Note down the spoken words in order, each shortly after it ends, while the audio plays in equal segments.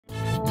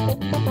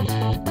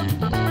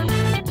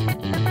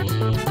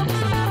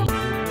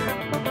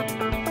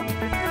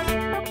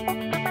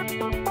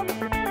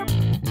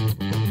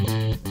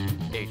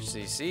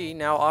HCC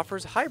now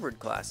offers hybrid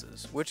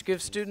classes, which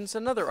gives students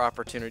another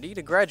opportunity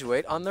to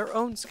graduate on their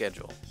own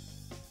schedule.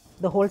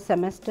 The whole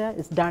semester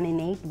is done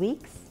in 8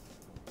 weeks.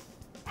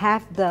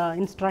 Half the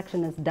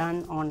instruction is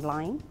done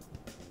online.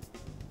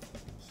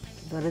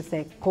 There is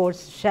a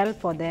course shell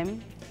for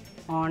them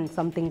on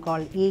something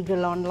called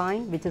Eagle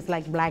Online, which is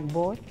like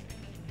Blackboard,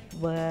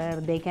 where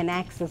they can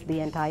access the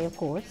entire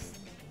course,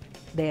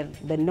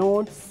 the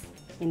notes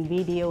in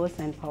videos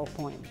and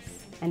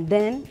PowerPoints. And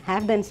then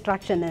half the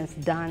instruction is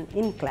done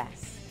in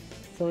class.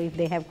 So if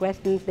they have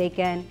questions, they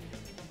can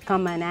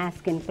come and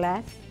ask in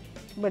class.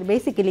 But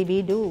basically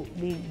we do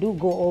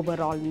go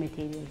over all the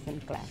materials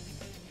in class.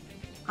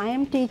 I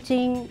am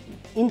teaching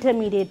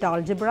intermediate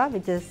algebra,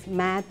 which is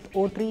Math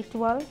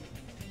 0312,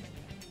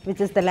 which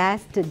is the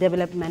last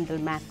developmental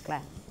math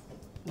class.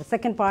 The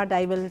second part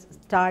I will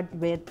start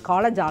with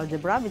college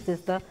algebra, which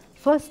is the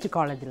first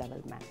college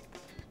level math.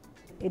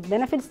 It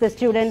benefits the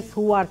students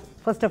who are,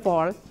 first of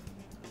all,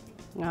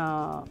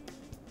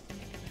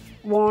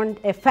 want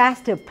a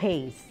faster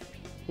pace.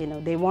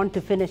 They want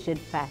to finish it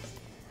fast.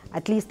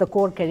 At least the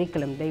core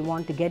curriculum, they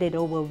want to get it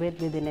over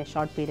with within a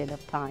short period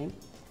of time.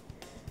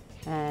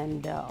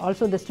 And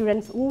also the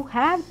students who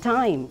have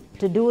time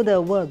to do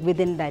the work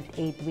within that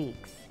 8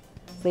 weeks.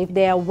 So if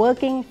they are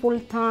working full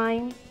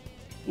time,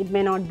 it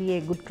may not be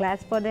a good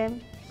class for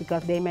them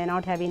because they may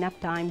not have enough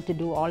time to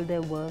do all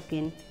their work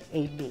in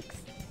 8 weeks.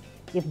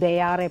 If they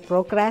are a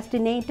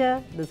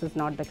procrastinator, this is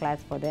not the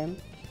class for them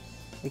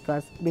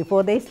because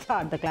before they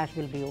start, the class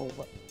will be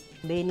over.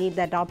 They need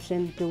that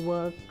option to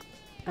work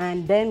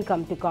and then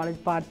come to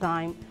college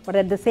part-time, but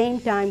at the same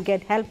time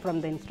get help from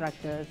the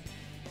instructors,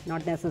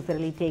 not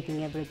necessarily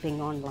taking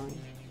everything online.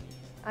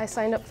 I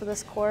signed up for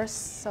this course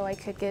so I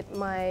could get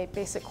my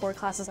basic core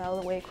classes out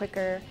of the way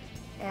quicker,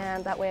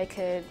 and that way I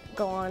could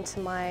go on to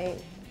my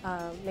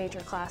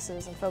major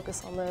classes and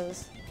focus on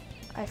those.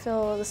 I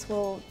feel this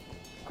will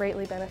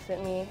greatly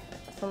benefit me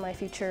for my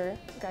future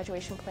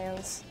graduation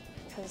plans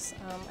because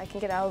I can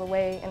get out of the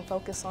way and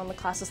focus on the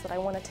classes that I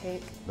want to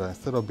take.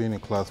 Instead of being in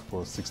class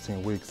for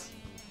 16 weeks,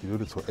 you do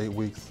this for 8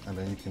 weeks, and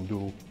then you can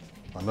do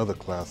another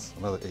class,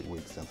 another 8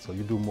 weeks. And so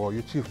you do more, you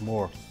achieve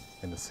more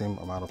in the same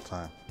amount of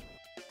time.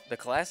 The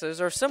classes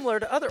are similar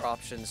to other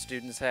options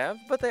students have,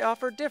 but they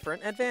offer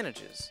different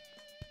advantages.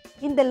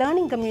 In the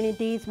learning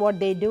communities, what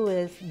they do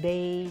is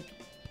they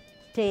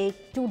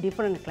take 2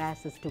 different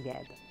classes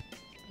together.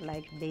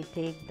 Like they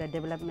take the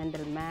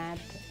developmental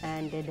math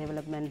and the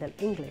developmental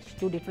English,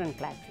 2 different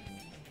classes.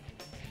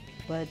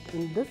 But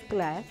in this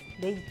class,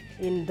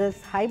 in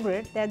this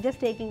hybrid, they are just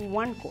taking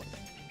one course,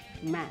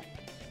 math.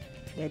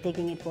 They are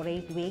taking it for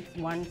 8 weeks,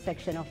 one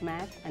section of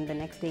math, and the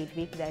next 8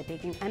 weeks they are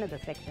taking another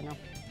section of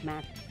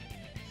math.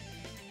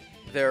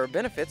 There are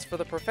benefits for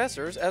the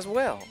professors as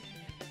well.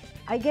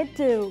 I get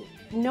to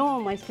know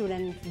my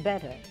students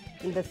better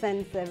in the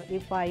sense that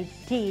if I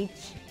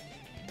teach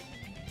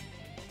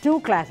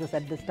 2 classes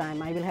at this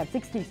time, I will have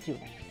 60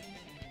 students.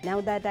 Now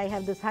that I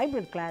have this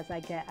hybrid class,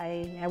 I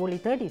have only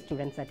 30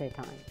 students at a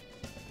time.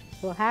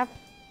 So half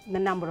the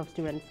number of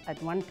students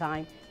at one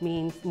time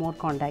means more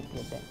contact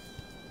with them.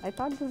 I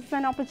thought this is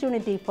an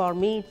opportunity for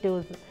me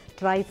to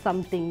try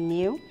something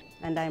new,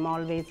 and I'm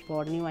always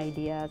for new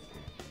ideas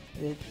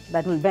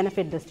that will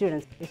benefit the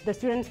students. If the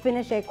students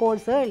finish a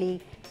course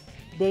early,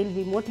 they'll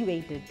be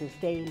motivated to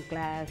stay in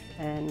class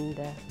and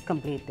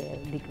complete their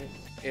degree.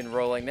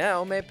 Enrolling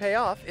now may pay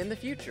off in the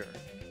future.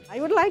 I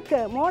would like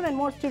more and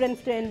more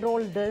students to enroll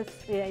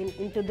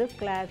into this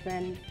class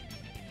and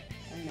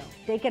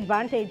take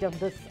advantage of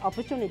this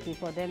opportunity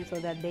for them so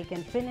that they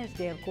can finish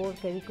their core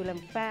curriculum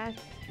fast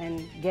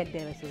and get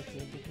their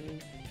associate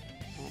degrees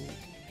and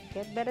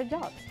get better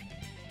jobs.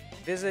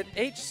 Visit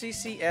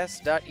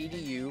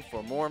hccs.edu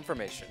for more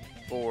information.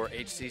 For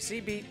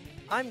HCC Beat,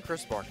 I'm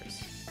Chris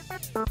Barcus.